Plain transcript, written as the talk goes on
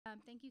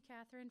Thank you,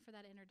 Catherine, for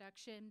that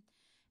introduction.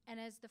 And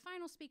as the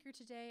final speaker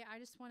today, I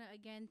just want to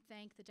again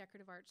thank the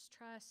Decorative Arts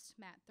Trust,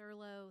 Matt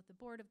Thurlow, the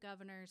Board of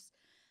Governors,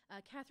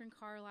 Catherine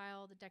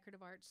Carlisle, the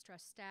Decorative Arts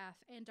Trust staff,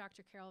 and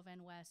Dr. Carol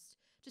Van West,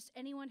 just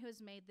anyone who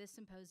has made this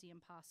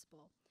symposium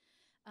possible.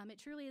 It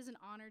truly is an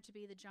honor to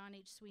be the John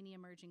A.H. Sweeney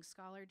Emerging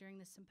Scholar during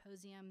this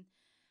symposium.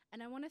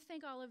 And I want to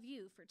thank all of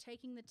you for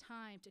taking the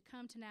time to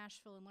come to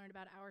Nashville and learn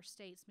about our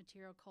state's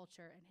material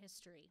culture and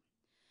history.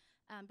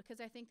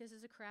 Because I think this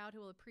is a crowd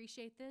who will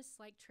appreciate this.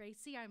 Like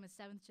Tracy, I'm a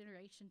 7th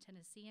generation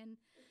Tennessean,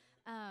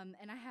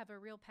 and I have a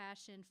real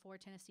passion for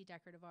Tennessee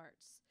decorative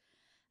arts.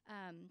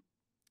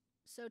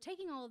 So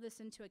taking all of this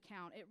into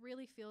account, it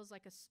really feels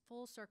like a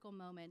full circle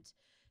moment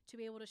to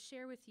be able to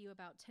share with you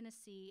about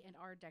Tennessee and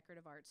our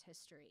decorative arts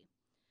history.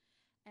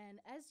 And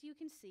as you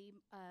can see,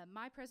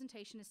 my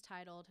presentation is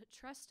titled,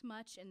 Trust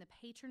Much in the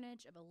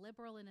Patronage of a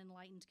Liberal and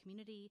Enlightened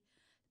Community,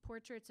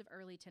 Portraits of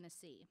Early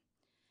Tennessee.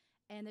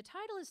 And the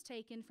title is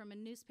taken from a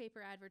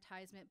newspaper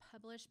advertisement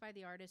published by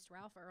the artist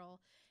Ralph Earl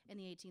in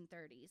the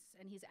 1830s.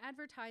 And he's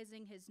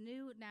advertising his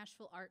new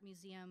Nashville Art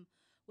Museum,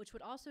 which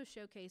would also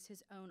showcase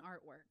his own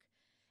artwork.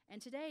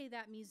 And today,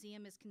 that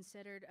museum is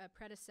considered a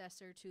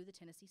predecessor to the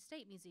Tennessee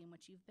State Museum,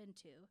 which you've been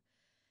to.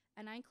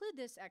 And I include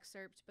this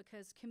excerpt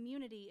because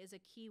community is a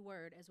key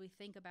word as we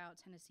think about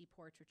Tennessee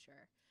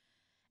portraiture.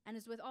 And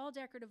as with all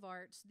decorative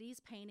arts, these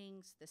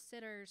paintings, the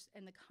sitters,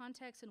 and the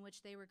context in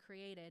which they were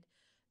created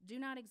do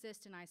not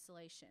exist in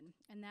isolation,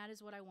 and that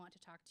is what I want to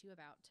talk to you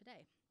about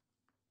today.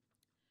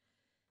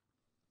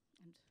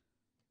 And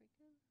here we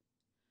go.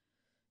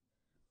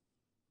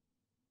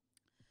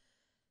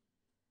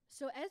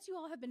 So as you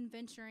all have been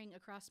venturing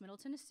across Middle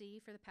Tennessee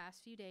for the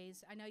past few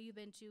days, I know you've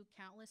been to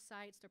countless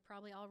sites. They're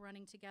probably all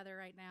running together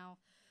right now.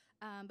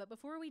 But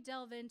before we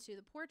delve into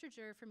the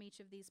portraiture from each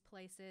of these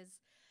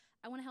places,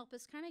 I want to help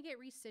us kind of get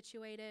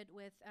resituated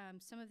with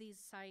some of these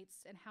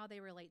sites and how they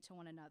relate to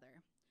one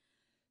another.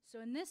 So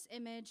in this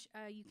image,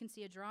 you can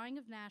see a drawing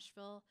of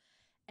Nashville,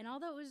 and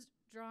although it was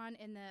drawn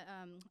in the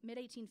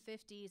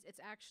mid-1850s, it's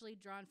actually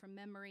drawn from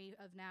memory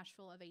of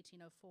Nashville of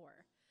 1804.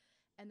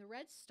 And the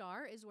red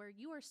star is where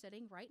you are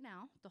sitting right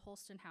now, the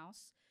Holston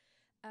House.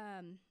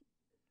 And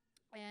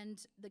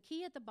the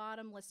key at the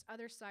bottom lists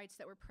other sites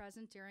that were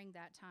present during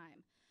that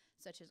time,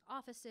 such as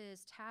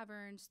offices,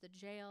 taverns, the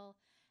jail,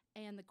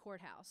 and the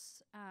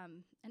courthouse.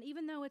 And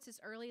even though it's as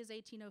early as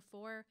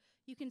 1804,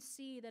 you can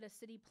see that a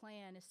city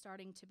plan is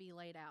starting to be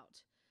laid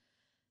out.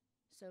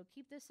 So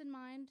keep this in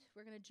mind.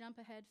 We're going to jump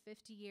ahead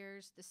 50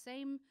 years. The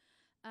same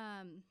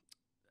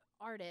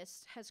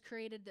artist has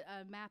created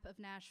a map of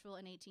Nashville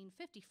in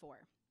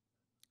 1854.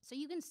 So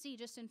you can see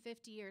just in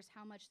 50 years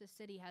how much the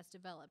city has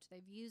developed.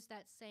 They've used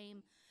that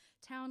same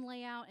town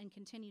layout and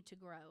continue to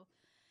grow.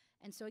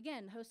 And so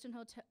again,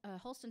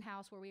 Holston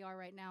House, where we are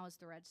right now, is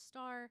the red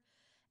star.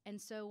 And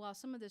so while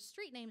some of the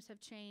street names have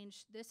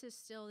changed, this is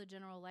still the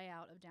general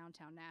layout of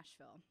downtown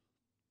Nashville.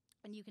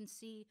 And you can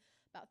see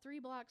about 3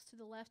 blocks to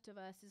the left of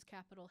us is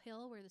Capitol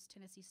Hill, where this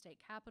Tennessee State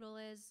Capitol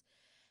is.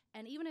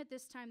 And even at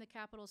this time, the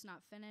Capitol's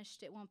not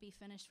finished. It won't be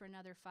finished for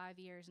another 5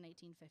 years in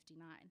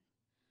 1859.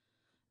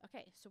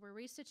 Okay, so we're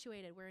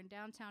resituated. We're in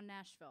downtown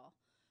Nashville.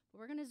 But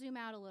we're going to zoom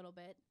out a little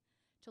bit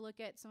to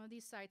look at some of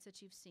these sites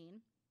that you've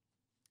seen.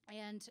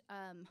 And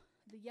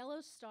the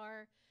yellow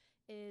star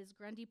is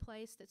Grundy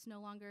Place. That's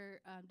no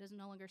longer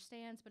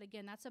stands, but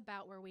again, that's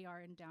about where we are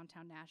in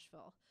downtown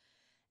Nashville.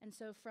 And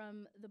so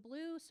from the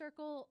blue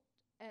circle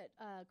at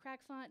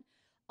Crackfont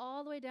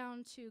all the way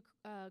down to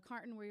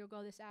Carton, where you'll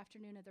go this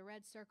afternoon at the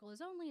red circle,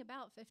 is only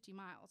about 50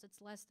 miles.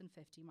 It's less than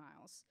 50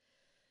 miles.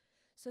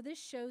 So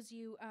this shows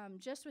you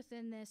just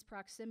within this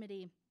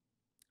proximity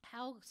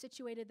how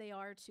situated they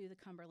are to the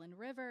Cumberland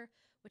River,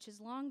 which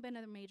has long been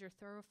a major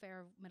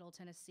thoroughfare of Middle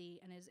Tennessee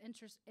and is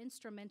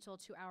instrumental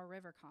to our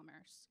river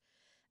commerce.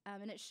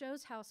 And it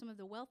shows how some of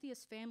the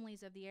wealthiest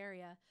families of the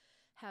area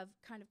have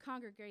kind of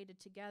congregated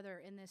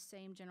together in this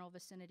same general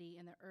vicinity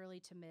in the early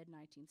to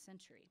mid-19th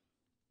century.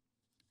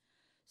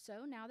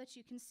 So now that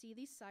you can see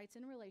these sites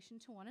in relation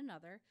to one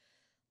another,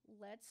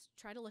 let's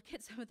try to look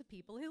at some of the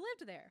people who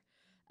lived there.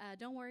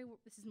 Don't worry,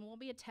 this won't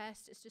be a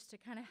test. It's just to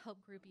kind of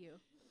help group you.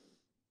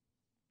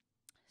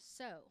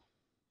 So,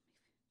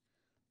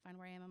 find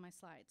where I am on my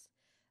slides.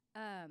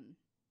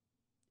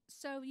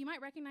 So you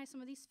might recognize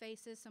some of these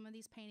faces. Some of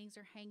these paintings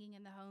are hanging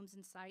in the homes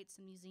and sites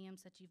and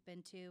museums that you've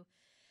been to.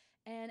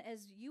 And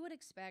as you would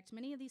expect,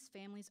 many of these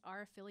families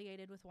are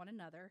affiliated with one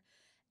another.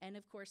 And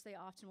of course, they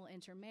often will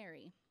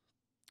intermarry.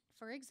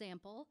 For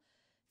example,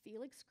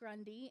 Felix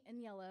Grundy in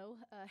yellow,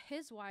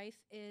 his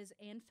wife is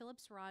Ann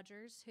Phillips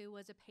Rogers, who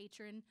was a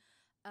patron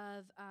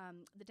of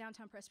the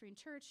Downtown Presbyterian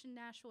Church in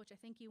Nashville, which I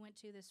think you went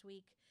to this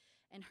week.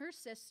 And her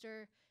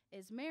sister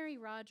is Mary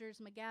Rogers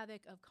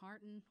McGavick of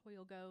Carton, where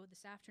you'll go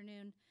this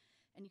afternoon.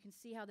 And you can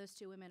see how those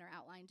two women are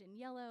outlined in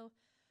yellow.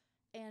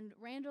 And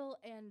Randall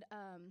and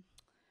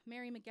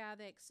Mary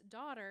McGavick's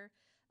daughter,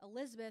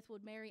 Elizabeth,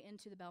 would marry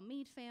into the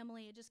Belmead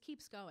family. It just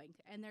keeps going.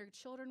 And their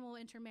children will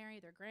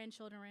intermarry, their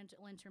grandchildren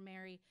will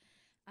intermarry.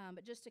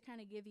 But just to kind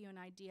of give you an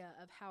idea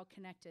of how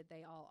connected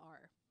they all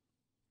are.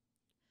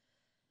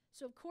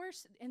 So, of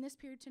course, in this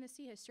period of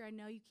Tennessee history, I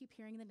know you keep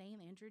hearing the name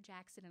Andrew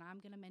Jackson, and I'm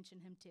going to mention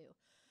him too.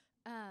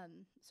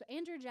 So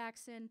Andrew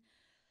Jackson,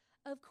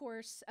 of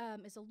course,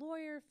 is a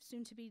lawyer,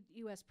 soon to be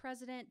U.S.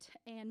 president,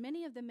 and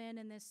many of the men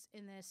in this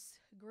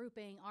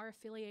grouping are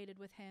affiliated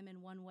with him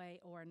in one way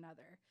or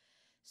another.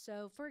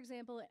 So, for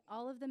example,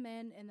 all of the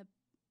men in the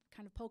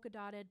kind of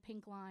polka-dotted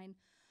pink line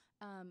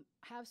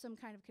have some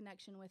kind of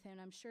connection with him.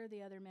 I'm sure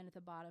the other men at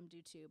the bottom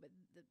do too, but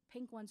the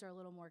pink ones are a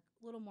little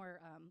more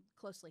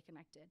closely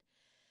connected.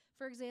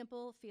 For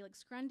example,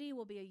 Felix Grundy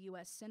will be a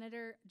U.S.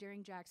 senator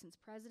during Jackson's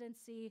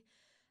presidency,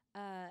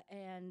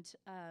 and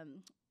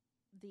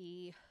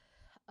the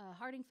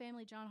Harding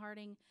family, John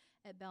Harding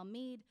at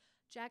Belmead,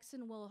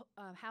 Jackson will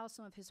house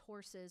some of his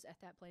horses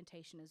at that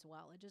plantation as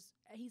well.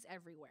 He's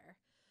everywhere.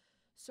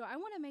 So I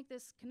want to make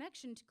this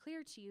connection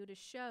clear to you to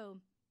show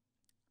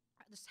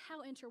just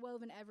how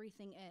interwoven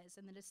everything is,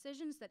 and the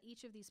decisions that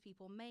each of these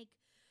people make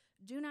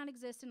do not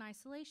exist in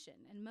isolation.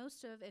 And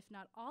most of, if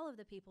not all of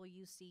the people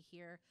you see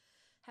here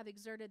have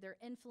exerted their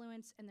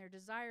influence and their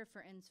desire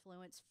for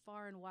influence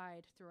far and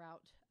wide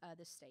throughout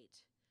the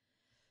state.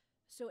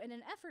 So in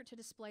an effort to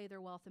display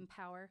their wealth and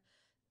power,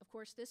 of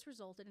course, this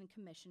resulted in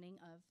commissioning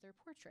of their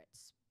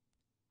portraits.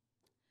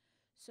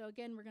 So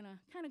again, we're going to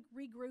kind of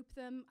regroup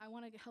them. I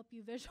want to help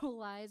you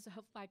visualize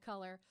by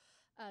color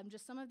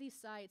just some of these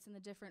sites and the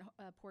different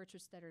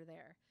portraits that are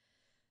there.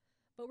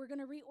 But we're going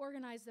to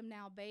reorganize them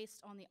now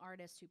based on the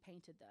artists who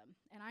painted them.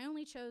 And I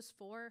only chose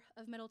 4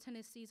 of Middle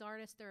Tennessee's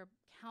artists. There are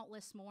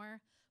countless more.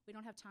 We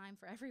don't have time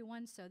for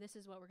everyone, so this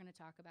is what we're going to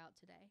talk about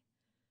today.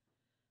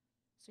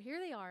 So here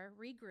they are,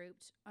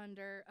 regrouped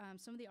under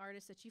some of the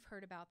artists that you've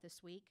heard about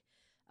this week.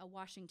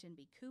 Washington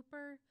B.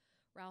 Cooper,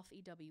 Ralph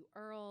E. W.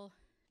 Earl,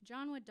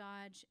 John Wood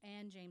Dodge,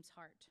 and James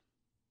Hart.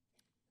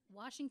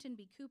 Washington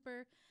B.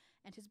 Cooper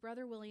and his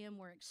brother William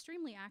were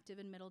extremely active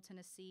in Middle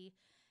Tennessee,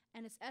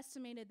 and it's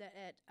estimated that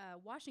at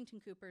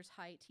Washington Cooper's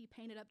height, he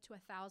painted up to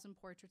 1,000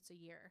 portraits a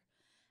year,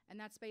 and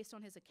that's based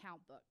on his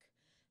account book.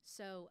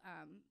 So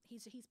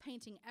he's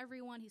painting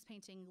everyone. He's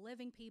painting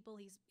living people.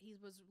 He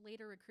was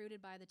later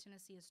recruited by the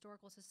Tennessee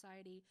Historical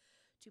Society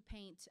to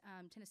paint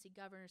Tennessee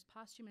governors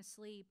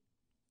posthumously.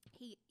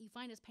 You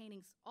find his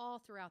paintings all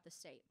throughout the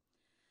state.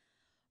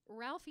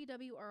 Ralph E.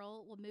 W.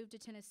 Earl will move to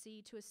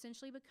Tennessee to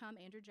essentially become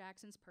Andrew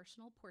Jackson's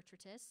personal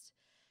portraitist.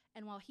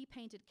 And while he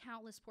painted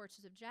countless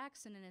portraits of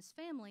Jackson and his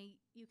family,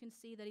 you can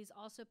see that he's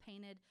also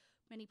painted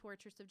many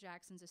portraits of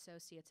Jackson's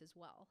associates as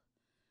well.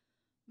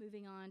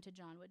 Moving on to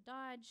John Wood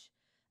Dodge.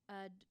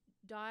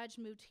 Dodge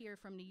moved here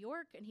from New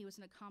York, and he was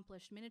an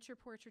accomplished miniature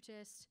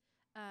portraitist.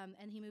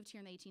 And he moved here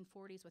in the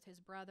 1840s with his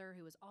brother,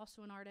 who was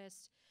also an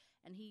artist.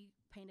 And he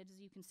painted, as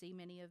you can see,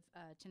 many of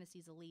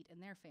Tennessee's elite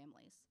and their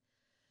families.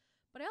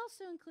 But I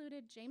also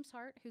included James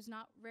Hart, who's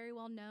not very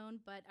well known,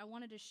 but I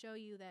wanted to show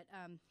you that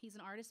he's an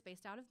artist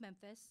based out of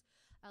Memphis.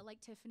 Like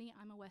Tiffany,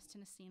 I'm a West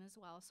Tennessean as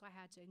well, so I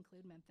had to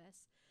include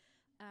Memphis.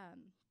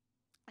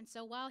 And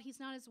so while he's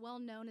not as well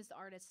known as the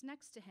artists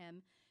next to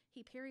him,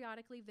 he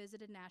periodically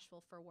visited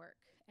Nashville for work.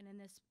 And in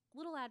this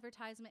little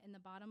advertisement in the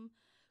bottom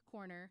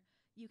corner,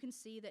 you can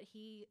see that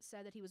he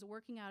said that he was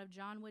working out of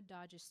John Wood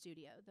Dodge's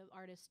studio, the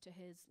artist to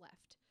his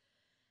left.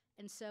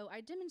 And so I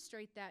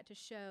demonstrate that to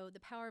show the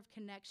power of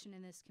connection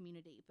in this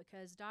community,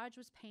 because Dodge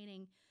was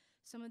painting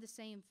some of the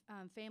same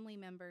family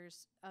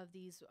members of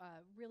these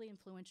really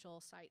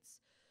influential sites.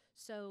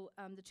 So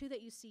the 2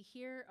 that you see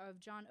here of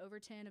John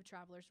Overton of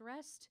Traveler's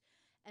Rest,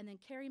 and then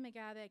Carrie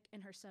McGavick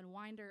and her son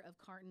Winder of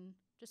Carton,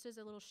 just as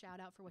a little shout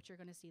out for what you're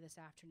going to see this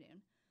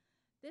afternoon.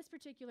 This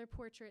particular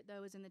portrait,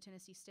 though, is in the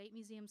Tennessee State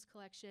Museum's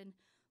collection,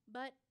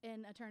 but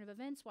in a turn of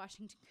events,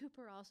 Washington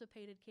Cooper also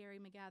painted Carrie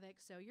McGavick,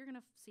 so you're going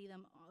to see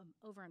them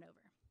over and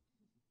over.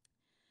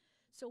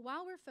 So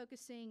while we're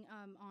focusing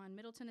on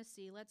Middle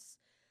Tennessee, let's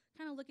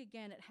kind of look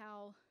again at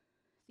how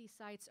these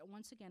sites,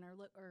 once again,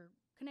 are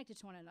connected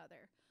to one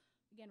another.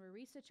 Again, we're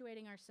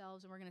resituating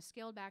ourselves, and we're going to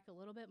scale back a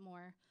little bit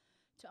more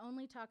to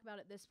only talk about,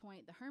 at this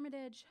point, the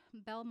Hermitage,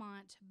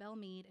 Belmont,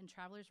 Belmead, and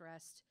Traveler's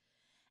Rest,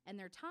 and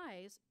their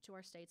ties to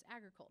our state's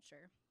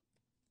agriculture.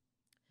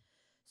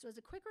 So as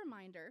a quick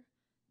reminder,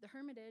 the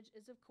Hermitage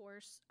is, of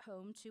course,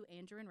 home to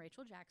Andrew and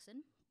Rachel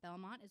Jackson.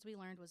 Belmont, as we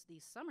learned, was the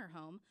summer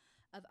home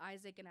of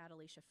Isaac and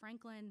Adelicia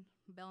Franklin.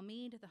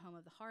 Belmead, the home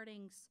of the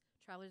Hardings.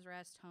 Traveler's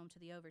Rest, home to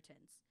the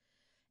Overtons.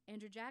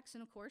 Andrew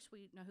Jackson, of course,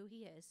 we know who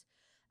he is.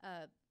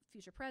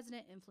 Future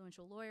president,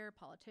 influential lawyer,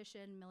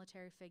 politician,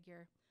 military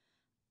figure.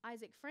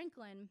 Isaac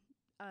Franklin,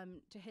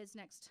 to his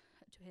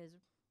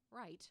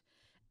right,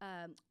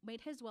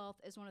 made his wealth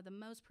as one of the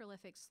most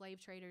prolific slave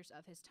traders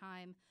of his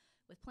time,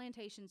 with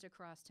plantations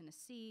across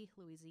Tennessee,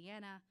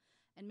 Louisiana,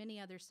 and many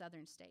other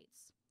southern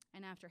states.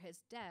 And after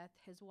his death,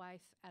 his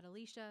wife,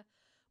 Adelicia,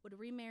 would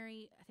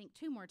remarry, I think,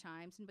 2 more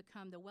times and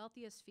become the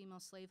wealthiest female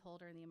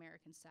slaveholder in the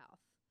American South.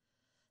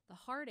 The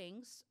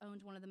Hardings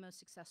owned one of the most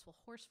successful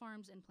horse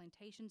farms and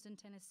plantations in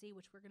Tennessee,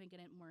 which we're going to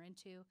get more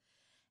into.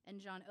 And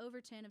John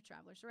Overton of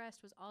Traveler's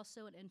Rest was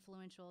also an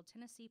influential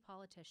Tennessee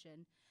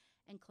politician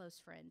and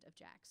close friend of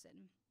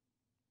Jackson.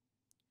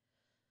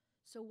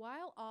 So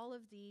while all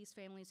of these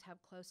families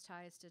have close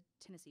ties to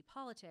Tennessee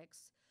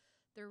politics,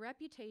 their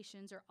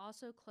reputations are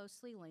also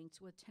closely linked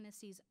with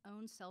Tennessee's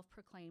own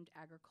self-proclaimed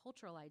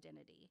agricultural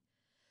identity.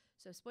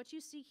 So what you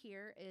see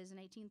here is an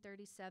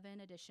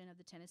 1837 edition of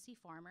the Tennessee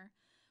Farmer,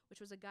 which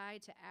was a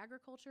guide to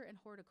agriculture and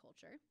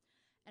horticulture.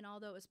 And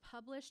although it was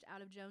published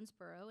out of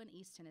Jonesboro in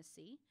East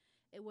Tennessee,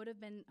 it would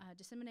have been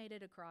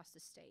disseminated across the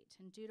state.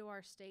 And due to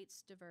our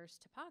state's diverse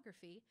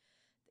topography,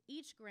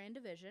 each grand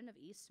division of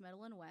East,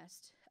 Middle, and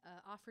West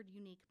offered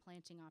unique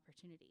planting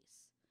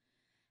opportunities.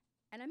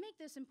 And I make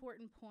this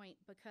important point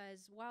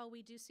because while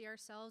we do see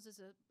ourselves as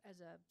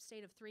a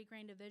state of 3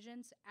 grand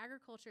divisions,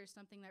 agriculture is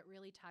something that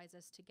really ties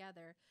us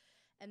together.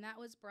 And that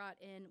was brought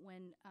in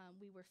when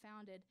we were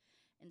founded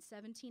in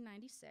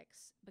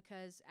 1796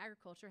 because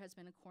agriculture has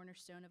been a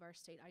cornerstone of our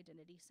state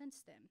identity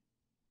since then.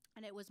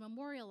 And it was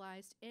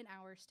memorialized in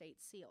our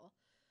state seal.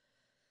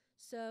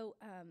 So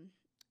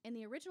in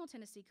the original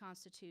Tennessee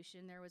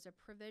Constitution, there was a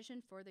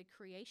provision for the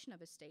creation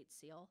of a state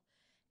seal.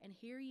 And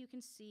here you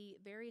can see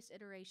various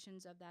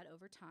iterations of that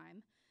over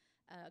time.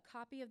 A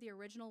copy of the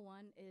original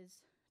one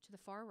is to the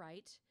far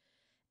right.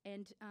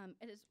 And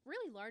it has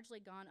really largely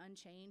gone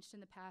unchanged in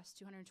the past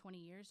 220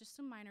 years, just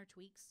some minor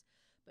tweaks.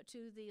 But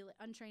to the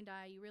untrained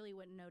eye, you really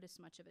wouldn't notice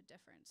much of a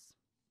difference.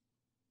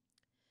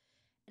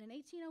 And in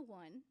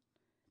 1801,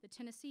 the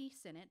Tennessee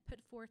Senate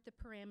put forth the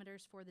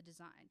parameters for the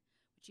design,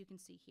 which you can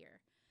see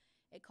here.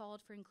 It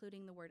called for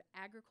including the word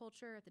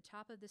agriculture at the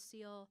top of the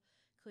seal,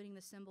 including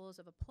the symbols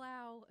of a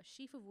plow, a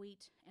sheaf of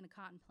wheat, and a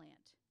cotton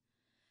plant.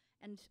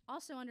 And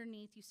also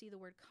underneath, you see the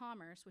word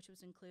commerce, which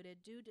was included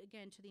due,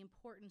 again, to the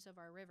importance of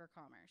our river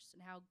commerce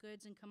and how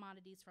goods and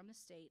commodities from the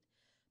state,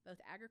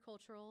 both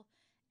agricultural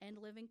and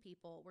living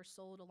people, were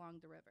sold along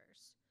the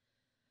rivers.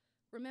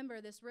 Remember,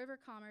 this river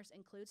commerce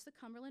includes the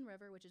Cumberland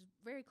River, which is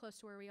very close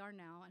to where we are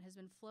now and has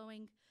been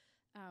flowing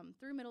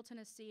through Middle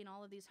Tennessee and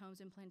all of these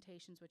homes and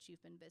plantations which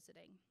you've been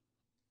visiting.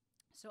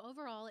 So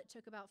overall, it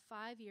took about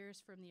 5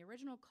 years from the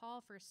original call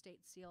for a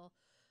state seal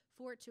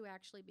for it to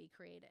actually be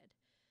created.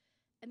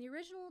 And the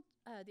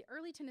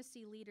early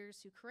Tennessee leaders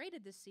who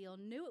created the seal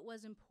knew it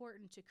was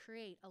important to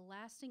create a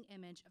lasting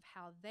image of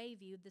how they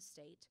viewed the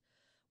state,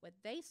 what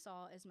they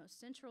saw as most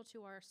central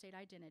to our state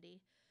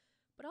identity,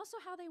 but also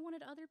how they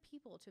wanted other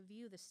people to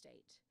view the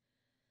state.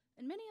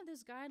 And many of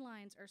these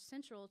guidelines are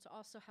central to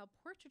also how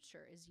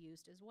portraiture is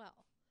used as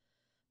well.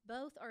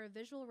 Both are a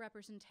visual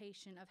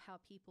representation of how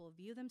people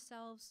view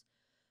themselves,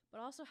 but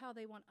also how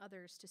they want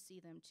others to see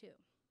them too.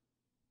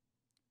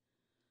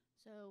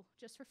 So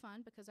just for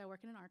fun, because I work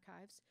in an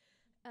archives,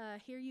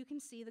 here you can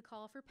see the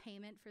call for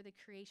payment for the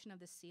creation of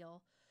the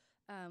seal,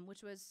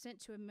 which was sent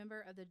to a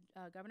member of the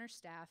governor's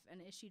staff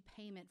and issued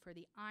payment for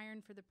the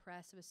iron for the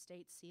press of a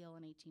state seal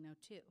in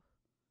 1802.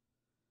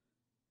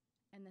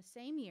 And the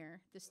same year,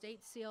 the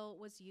state seal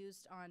was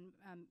used on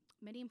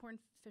many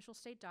important official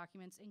state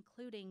documents,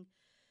 including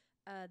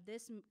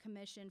this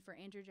commission for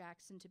Andrew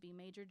Jackson to be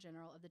Major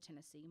General of the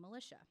Tennessee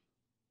Militia.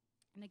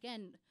 And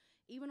again,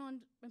 even on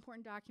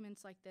important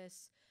documents like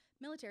this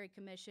military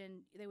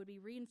commission, they would be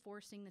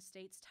reinforcing the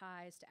state's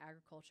ties to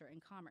agriculture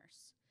and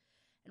commerce.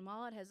 And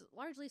while it has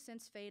largely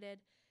since faded,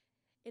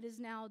 it is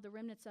now the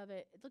remnants of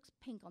it. It looks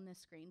pink on this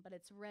screen, but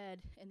it's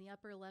red in the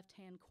upper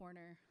left-hand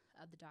corner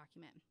of the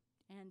document.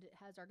 And it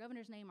has our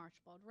governor's name,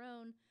 Archibald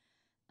Roane,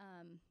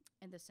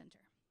 in the center.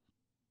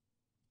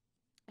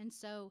 And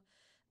so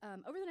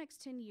over the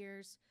next 10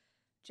 years,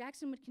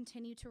 Jackson would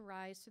continue to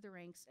rise to the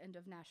ranks and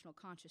of national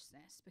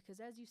consciousness because,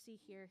 as you see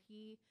here,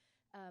 he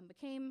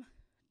became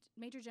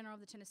Major General of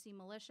the Tennessee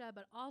Militia,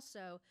 but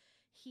also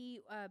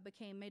he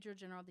became Major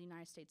General of the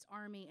United States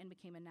Army and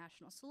became a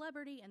national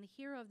celebrity and the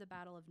hero of the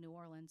Battle of New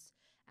Orleans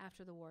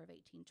after the War of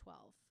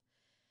 1812.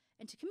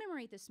 And to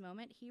commemorate this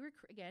moment, he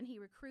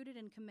recruited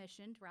and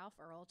commissioned Ralph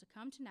Earl to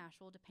come to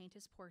Nashville to paint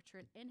his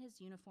portrait in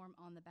his uniform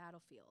on the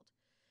battlefield.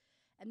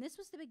 And this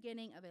was the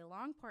beginning of a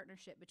long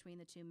partnership between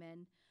the two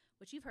men,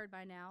 which you've heard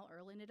by now.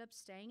 Earl ended up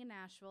staying in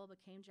Nashville,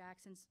 became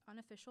Jackson's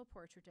unofficial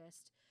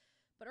portraitist,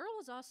 but Earl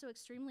was also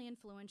extremely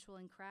influential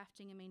in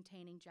crafting and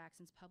maintaining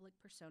Jackson's public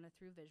persona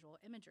through visual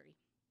imagery.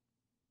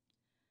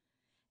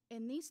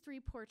 In these 3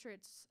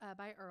 portraits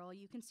by Earl,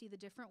 you can see the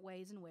different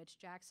ways in which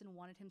Jackson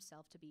wanted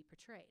himself to be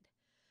portrayed,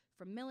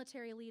 from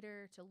military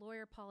leader to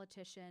lawyer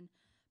politician,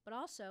 but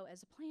also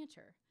as a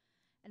planter.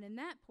 And in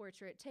that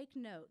portrait, take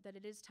note that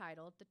it is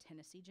titled The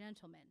Tennessee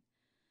Gentleman.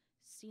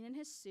 Seen in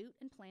his suit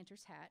and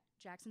planter's hat,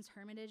 Jackson's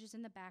hermitage is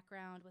in the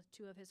background with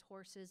 2 of his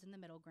horses in the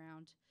middle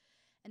ground.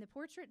 And the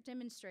portrait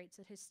demonstrates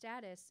that his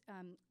status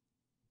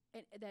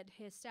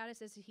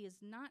is he is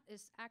not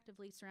as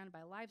actively surrounded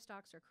by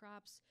livestock or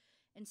crops.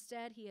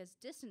 Instead, he has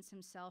distanced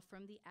himself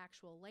from the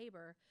actual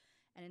labor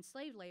and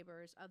enslaved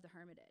laborers of the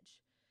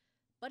hermitage.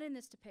 But in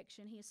this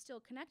depiction, he is still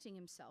connecting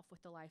himself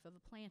with the life of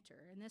a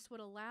planter, and this would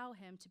allow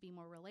him to be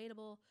more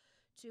relatable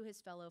to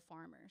his fellow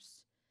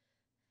farmers.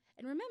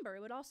 And remember,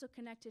 it would also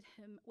connect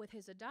him with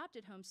his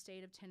adopted home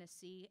state of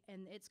Tennessee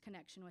and its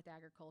connection with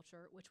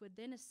agriculture, which would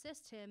then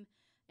assist him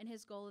in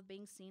his goal of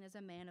being seen as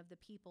a man of the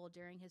people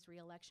during his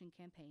re-election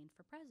campaign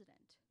for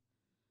president.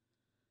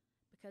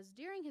 because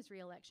during his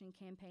re-election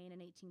campaign in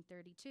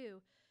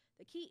 1832,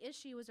 the key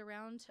issue was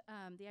around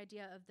the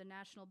idea of the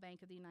National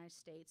Bank of the United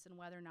States and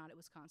whether or not it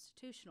was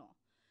constitutional.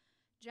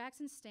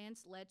 Jackson's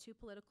stance led to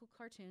political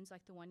cartoons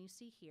like the one you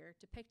see here,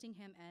 depicting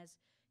him as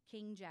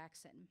King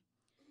Jackson.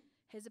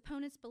 His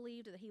opponents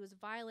believed that he was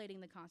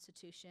violating the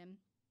Constitution,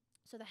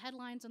 so the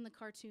headlines on the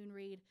cartoon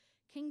read,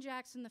 "King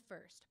Jackson I,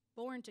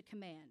 born to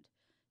command.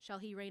 Shall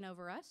he reign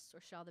over us,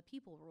 or shall the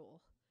people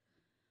rule?"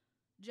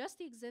 Just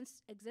the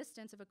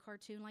existence of a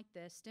cartoon like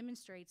this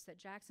demonstrates that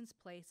Jackson's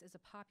place as a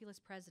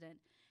populist president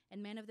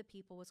and man of the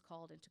people was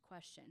called into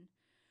question.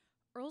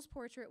 Earl's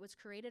portrait was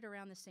created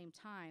around the same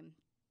time,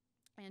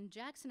 and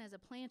Jackson as a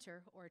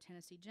planter, or a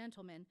Tennessee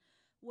gentleman,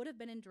 would have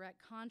been in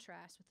direct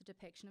contrast with the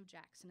depiction of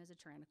Jackson as a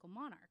tyrannical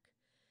monarch.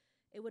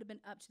 It would have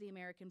been up to the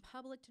American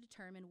public to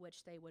determine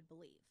which they would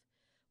believe.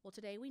 Well,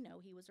 today we know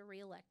he was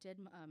reelected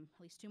at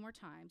least 2 more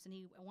times, and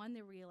he won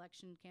the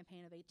reelection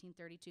campaign of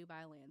 1832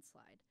 by a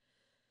landslide.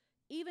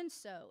 Even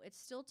so, it's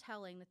still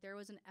telling that there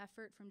was an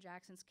effort from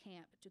Jackson's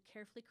camp to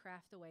carefully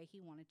craft the way he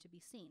wanted to be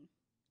seen.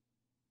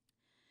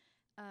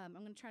 I'm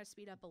going to try to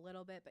speed up a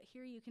little bit, but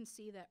here you can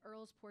see that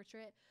Earl's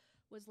portrait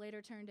was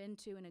later turned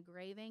into an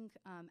engraving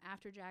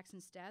after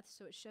Jackson's death,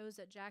 so it shows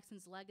that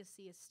Jackson's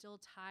legacy is still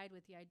tied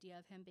with the idea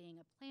of him being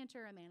a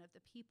planter, a man of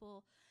the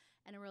people,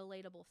 and a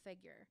relatable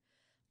figure.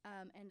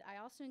 And I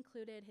also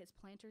included his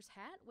planter's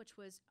hat, which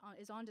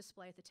is on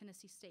display at the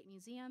Tennessee State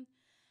Museum.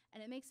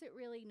 And it makes it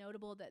really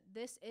notable that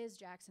this is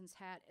Jackson's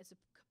hat as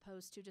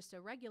opposed to just a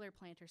regular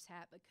planter's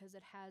hat, because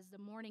it has the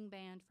mourning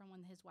band from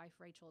when his wife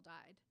Rachel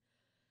died.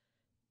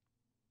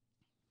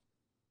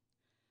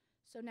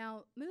 So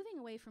now, moving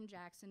away from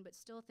Jackson, but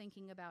still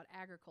thinking about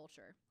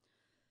agriculture.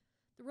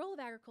 The role of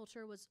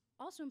agriculture was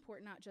also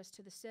important not just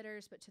to the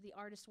sitters, but to the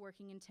artists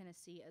working in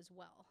Tennessee as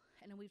well.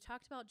 And we've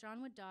talked about John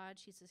Wood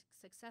Dodge. He's a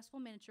successful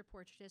miniature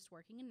portraitist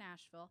working in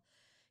Nashville,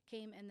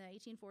 came in the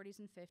 1840s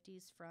and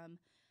 50s from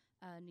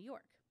New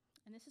York.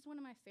 And this is one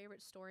of my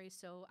favorite stories,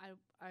 so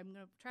I'm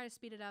going to try to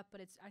speed it up,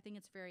 but I think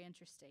it's very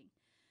interesting.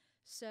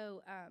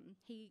 So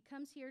he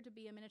comes here to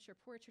be a miniature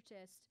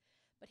portraitist,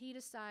 but he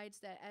decides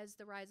that as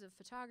the rise of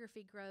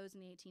photography grows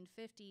in the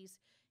 1850s,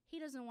 he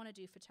doesn't want to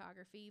do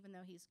photography, even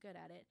though he's good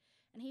at it,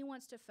 and he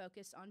wants to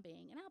focus on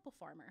being an apple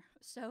farmer.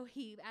 So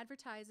he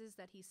advertises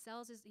that he's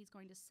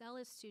going to sell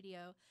his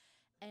studio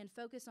and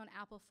focus on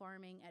apple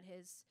farming at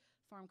his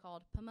farm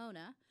called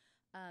Pomona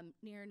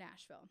near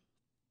Nashville.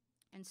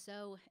 And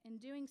so, in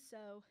doing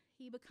so,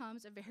 he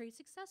becomes a very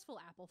successful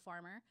apple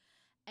farmer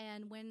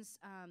and wins,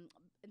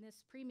 in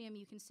this premium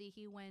you can see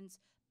he wins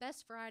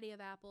Best Variety of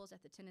Apples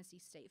at the Tennessee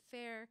State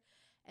Fair,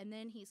 and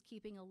then he's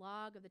keeping a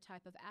log of the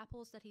type of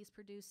apples that he's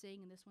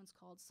producing, and this one's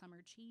called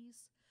Summer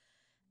Cheese,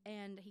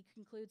 and he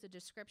concludes a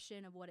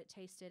description of what it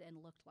tasted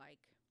and looked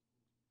like.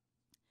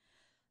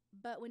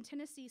 But when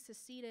Tennessee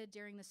seceded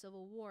during the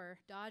Civil War,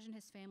 Dodge and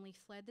his family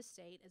fled the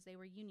state as they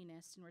were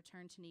Unionists and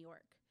returned to New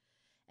York.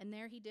 And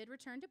there he did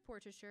return to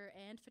portraiture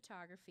and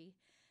photography,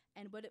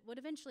 and would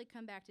eventually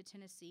come back to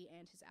Tennessee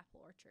and his apple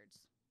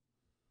orchards.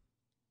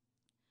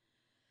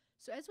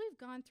 So as we've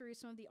gone through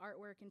some of the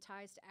artwork and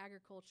ties to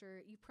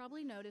agriculture, you've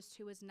probably noticed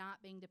who is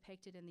not being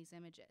depicted in these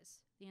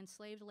images: the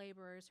enslaved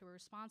laborers who were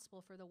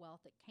responsible for the wealth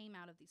that came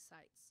out of these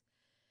sites.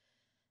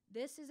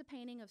 This is a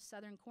painting of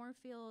Southern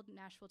Cornfield,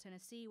 Nashville,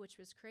 Tennessee, which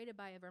was created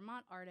by a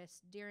Vermont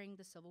artist during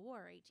the Civil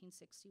War,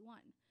 1861.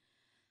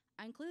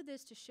 I include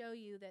this to show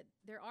you that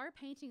there are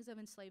paintings of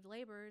enslaved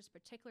laborers,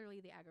 particularly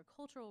the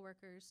agricultural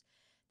workers,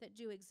 that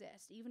do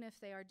exist, even if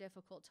they are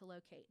difficult to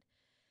locate.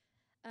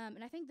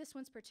 And I think this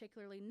one's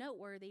particularly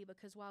noteworthy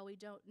because while we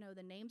don't know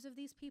the names of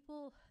these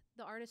people,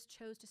 the artist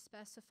chose to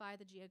specify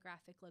the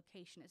geographic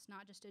location. It's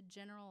not just a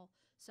general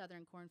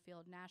Southern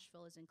Cornfield.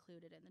 Nashville is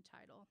included in the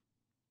title.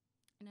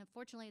 And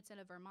unfortunately, it's at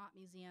a Vermont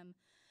museum,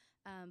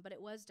 but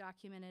it was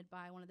documented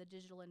by one of the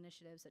digital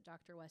initiatives that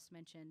Dr. West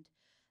mentioned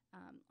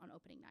on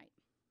opening night.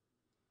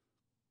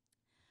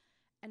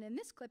 And in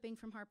this clipping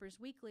from Harper's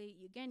Weekly,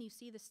 again, you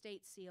see the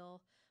state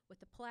seal with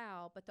the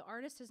plow, but the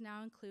artist has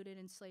now included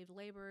enslaved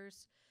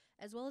laborers,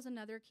 as well as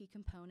another key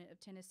component of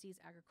Tennessee's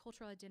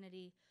agricultural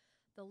identity,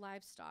 the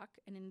livestock,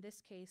 and in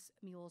this case,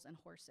 mules and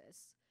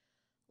horses.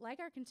 Like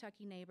our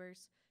Kentucky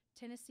neighbors,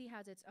 Tennessee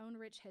has its own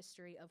rich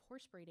history of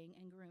horse breeding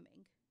and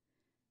grooming.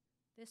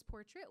 This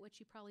portrait, which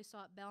you probably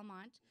saw at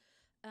Belmont,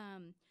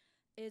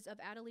 is of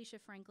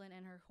Adelicia Franklin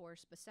and her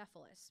horse,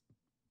 Bucephalus.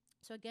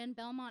 So again,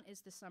 Belmont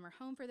is the summer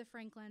home for the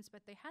Franklins,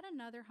 but they had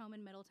another home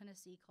in Middle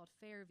Tennessee called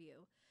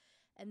Fairview.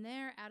 And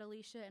there,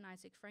 Adelicia and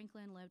Isaac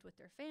Franklin lived with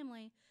their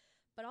family,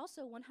 but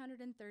also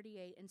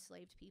 138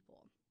 enslaved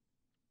people.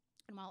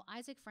 And while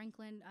Isaac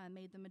Franklin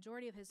made the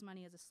majority of his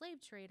money as a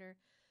slave trader,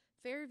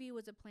 Fairview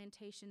was a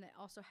plantation that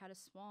also had a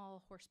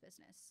small horse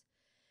business.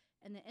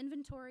 In the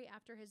inventory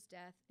after his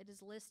death, it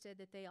is listed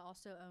that they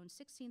also owned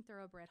 16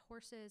 thoroughbred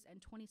horses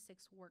and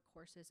 26 work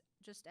horses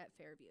just at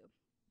Fairview.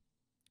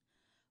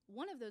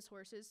 One of those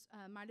horses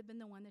might have been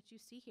the one that you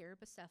see here,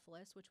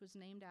 Bucephalus, which was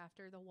named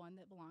after the one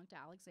that belonged to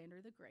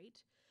Alexander the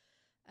Great.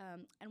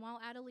 And while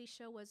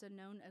Adelicia was a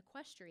known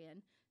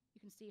equestrian,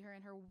 You can see her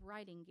in her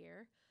riding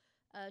gear.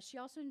 She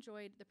also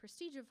enjoyed the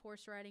prestige of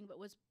horse riding, but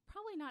was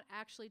probably not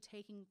actually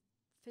taking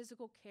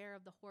physical care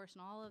of the horse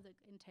and all of the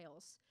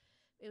entails.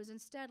 It was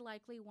instead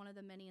likely one of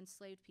the many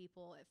enslaved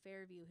people at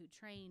Fairview who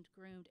trained,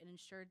 groomed, and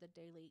ensured the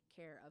daily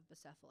care of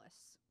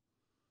Bucephalus.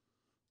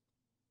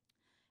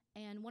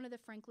 And one of the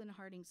Franklin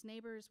Harding's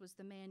neighbors was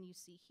the man you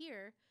see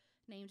here,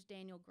 named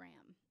Daniel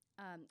Graham.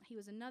 He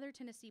was another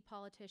Tennessee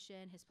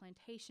politician. His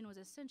plantation was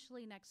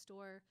essentially next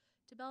door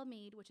to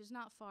Belmead, which is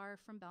not far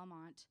from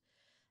Belmont.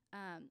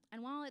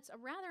 And while it's a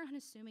rather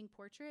unassuming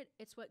portrait,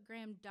 it's what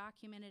Graham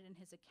documented in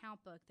his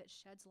account book that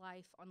sheds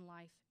light on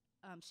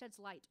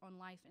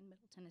life in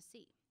Middle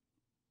Tennessee.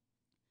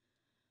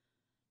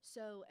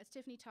 So, as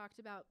Tiffany talked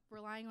about,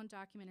 relying on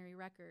documentary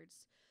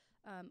records,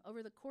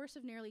 over the course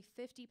of nearly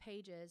 50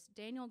 pages,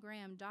 Daniel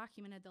Graham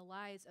documented the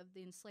lives of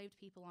the enslaved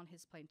people on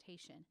his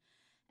plantation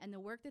and the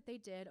work that they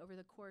did over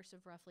the course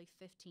of roughly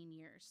 15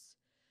 years.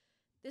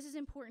 This is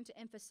important to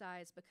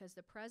emphasize because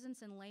the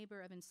presence and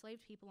labor of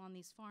enslaved people on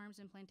these farms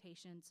and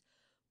plantations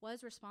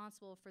was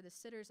responsible for the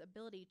sitter's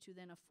ability to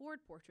then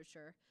afford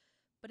portraiture,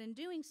 but in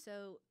doing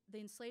so,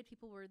 the enslaved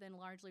people were then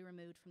largely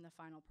removed from the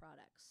final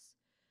products.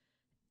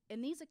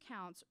 In these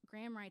accounts,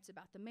 Graham writes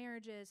about the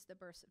marriages, the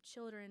births of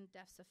children,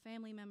 deaths of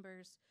family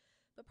members,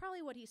 but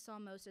probably what he saw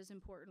most as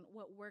important,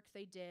 what work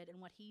they did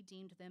and what he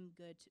deemed them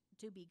good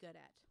to be good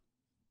at.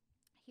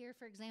 Here,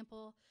 for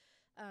example,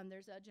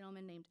 there's a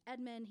gentleman named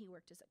Edmund. He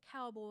worked as a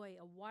cowboy,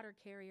 a water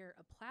carrier,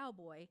 a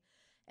plowboy,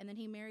 and then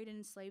he married an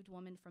enslaved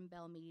woman from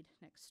Belmead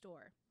next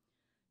door.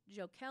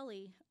 Joe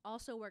Kelly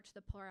also worked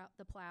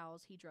the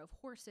plows. He drove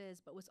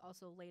horses, but was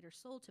also later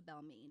sold to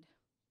Belmead.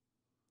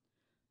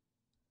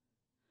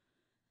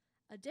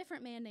 A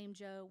different man named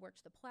Joe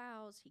worked the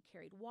plows. He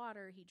carried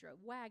water, he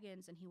drove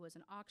wagons, and he was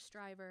an ox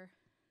driver.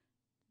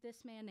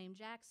 This man named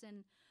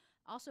Jackson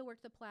also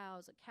worked the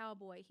plows, a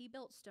cowboy. He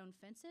built stone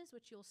fences,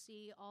 which you'll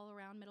see all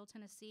around Middle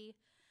Tennessee.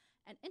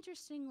 And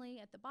interestingly,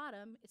 at the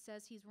bottom, it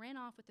says he's ran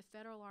off with the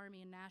Federal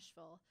Army in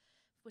Nashville,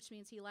 which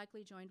means he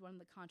likely joined one of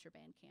the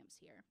contraband camps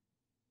here.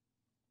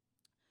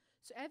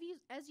 So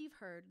as you've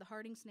heard, the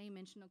Hardings' name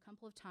mentioned a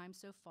couple of times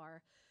so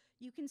far,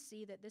 you can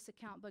see that this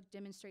account book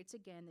demonstrates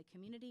again the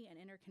community and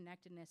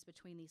interconnectedness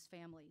between these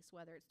families,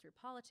 whether it's through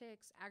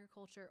politics,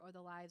 agriculture, or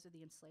the lives of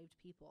the enslaved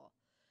people.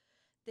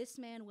 This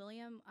man,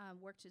 William,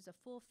 worked as a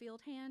full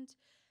field hand,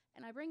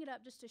 and I bring it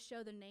up just to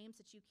show the names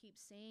that you keep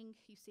seeing.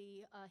 You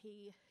see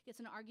he gets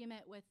an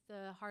argument with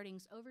the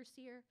Hardings'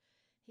 overseer.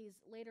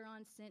 He's later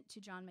on sent to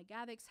John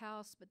McGavick's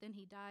house, but then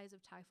he dies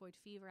of typhoid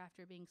fever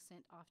after being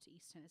sent off to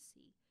East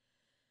Tennessee.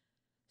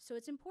 So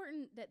it's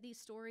important that these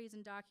stories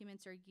and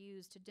documents are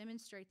used to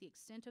demonstrate the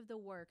extent of the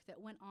work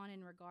that went on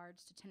in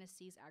regards to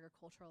Tennessee's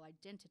agricultural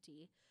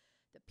identity,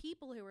 the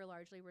people who were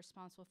largely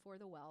responsible for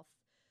the wealth,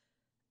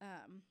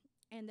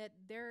 and that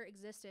their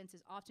existence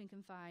is often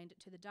confined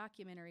to the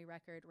documentary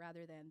record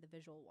rather than the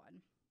visual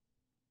one.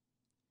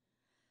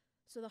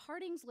 So the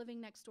Hardings living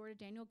next door to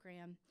Daniel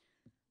Graham,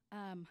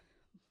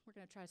 we're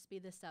going to try to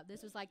speed this up.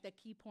 This is like the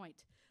key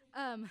point.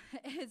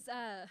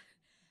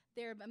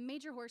 They're a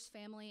major horse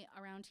family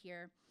around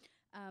here,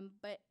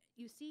 but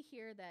you see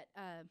here that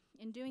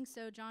in doing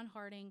so, John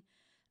Harding,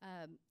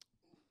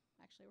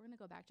 actually we're going to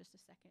go back just a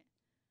second,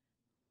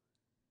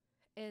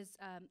 is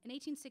in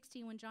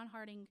 1816 when John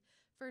Harding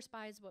first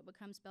buys what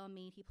becomes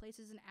Belmead, he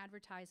places an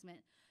advertisement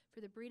for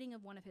the breeding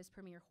of one of his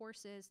premier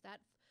horses. That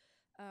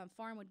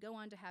farm would go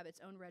on to have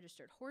its own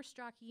registered horse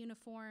jockey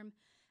uniform,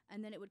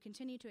 and then it would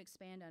continue to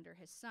expand under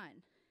his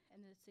son,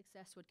 and the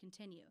success would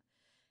continue.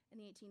 In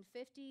the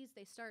 1850s,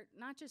 they start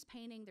not just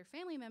painting their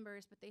family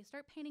members, but they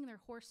start painting their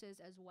horses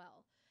as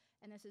well.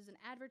 And this is an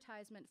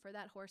advertisement for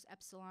that horse,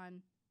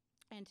 Epsilon,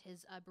 and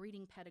his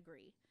breeding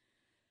pedigree.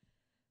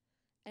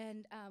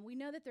 And we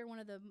know that they're one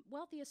of the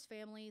wealthiest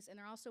families, and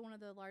they're also one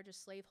of the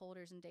largest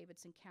slaveholders in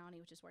Davidson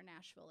County, which is where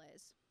Nashville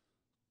is.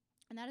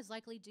 And that is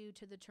likely due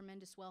to the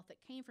tremendous wealth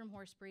that came from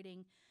horse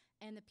breeding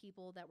and the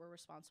people that were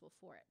responsible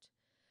for it.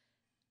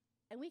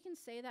 And we can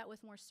say that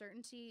with more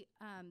certainty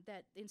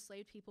that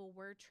enslaved people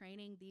were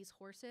training these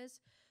horses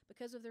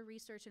because of the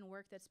research and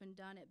work that's been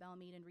done at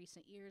Belmead in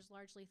recent years,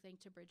 largely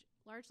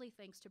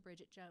thanks to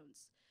Bridget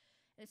Jones.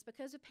 And it's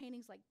because of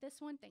paintings like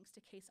this one, thanks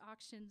to Case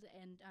Auctions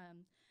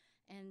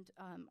and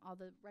all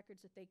the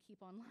records that they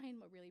keep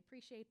online. We really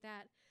appreciate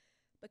that,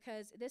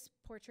 because this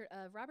portrait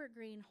of Robert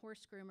Greene,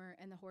 horse groomer,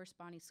 and the horse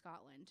Bonnie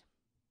Scotland.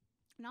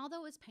 And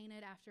although it was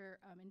painted after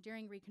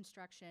enduring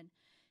reconstruction,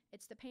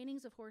 it's the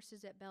paintings of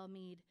horses at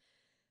Belmead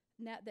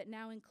that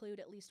now include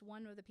at least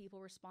one of the people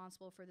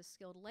responsible for the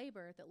skilled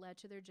labor that led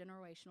to their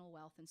generational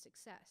wealth and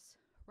success.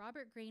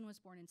 Robert Greene was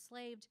born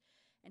enslaved,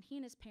 and he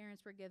and his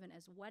parents were given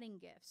as wedding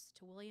gifts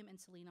to William and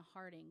Selina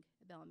Harding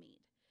at Belmead.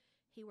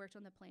 He worked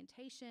on the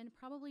plantation,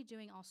 probably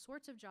doing all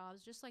sorts of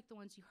jobs, just like the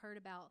ones you heard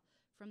about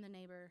from the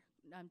neighbor,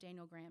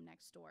 Daniel Graham,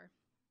 next door.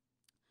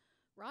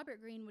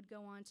 Robert Greene would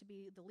go on to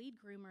be the lead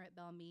groomer at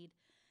Belmead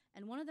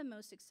and one of the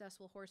most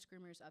successful horse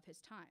groomers of his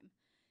time.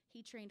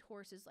 He trained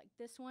horses like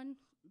this one,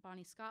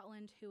 Bonnie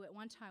Scotland, who at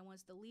one time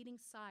was the leading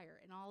sire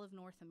in all of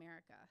North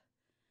America.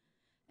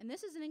 And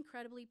this is an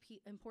incredibly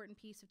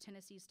important piece of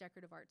Tennessee's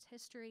decorative arts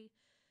history,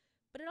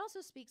 but it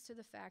also speaks to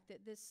the fact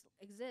that this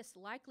exists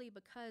likely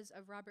because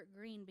of Robert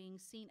Greene being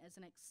seen as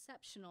an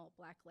exceptional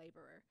black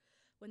laborer,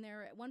 when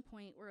there at one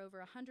point were over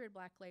 100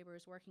 black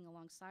laborers working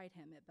alongside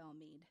him at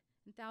Belmead,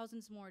 and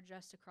thousands more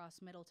just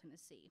across Middle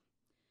Tennessee.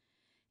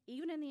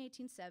 Even in the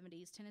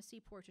 1870s,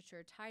 Tennessee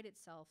portraiture tied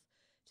itself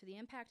to the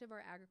impact of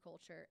our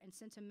agriculture and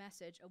sent a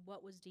message of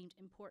what was deemed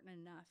important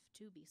enough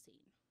to be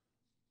seen.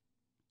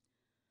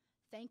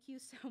 Thank you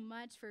so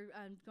much for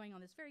going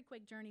on this very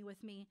quick journey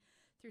with me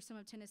through some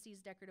of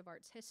Tennessee's decorative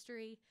arts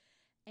history.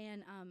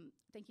 And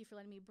thank you for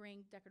letting me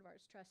bring Decorative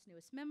Arts Trust's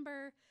newest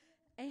member,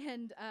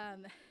 and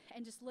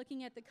just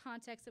looking at the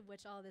context of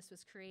which all of this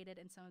was created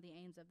and some of the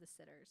aims of the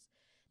sitters.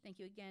 Thank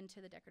you again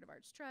to the Decorative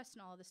Arts Trust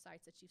and all of the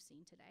sites that you've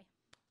seen today.